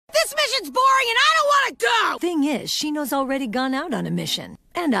This mission's boring and I don't want to go! Thing is, Shino's already gone out on a mission.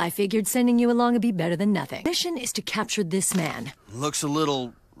 And I figured sending you along would be better than nothing. Mission is to capture this man. Looks a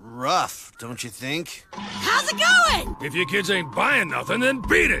little rough, don't you think? How's it going? If you kids ain't buying nothing, then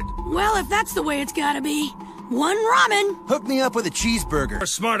beat it! Well, if that's the way it's gotta be. One ramen. Hook me up with a cheeseburger. A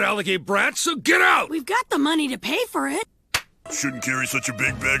smart alecky brat, so get out! We've got the money to pay for it. Shouldn't carry such a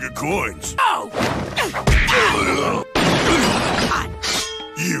big bag of coins. Oh! God.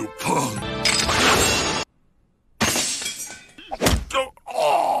 You punk!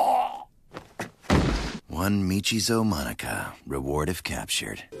 One Michizo Monica, reward if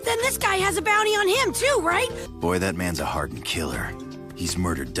captured. Then this guy has a bounty on him too, right? Boy, that man's a hardened killer. He's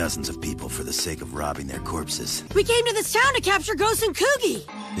murdered dozens of people for the sake of robbing their corpses. We came to this town to capture Gosen Kugi.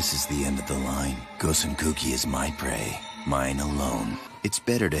 This is the end of the line. Gosen Kuki is my prey. Mine alone. It's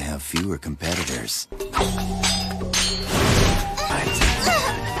better to have fewer competitors.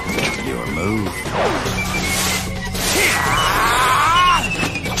 Your move.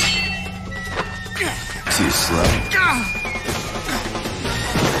 Too slow.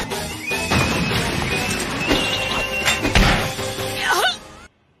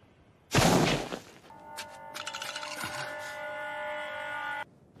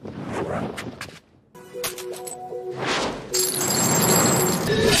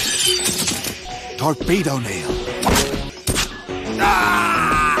 Torpedo nail.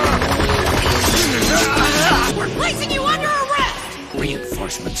 We're placing you under arrest!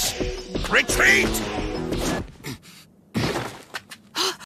 Reinforcements. Retreat!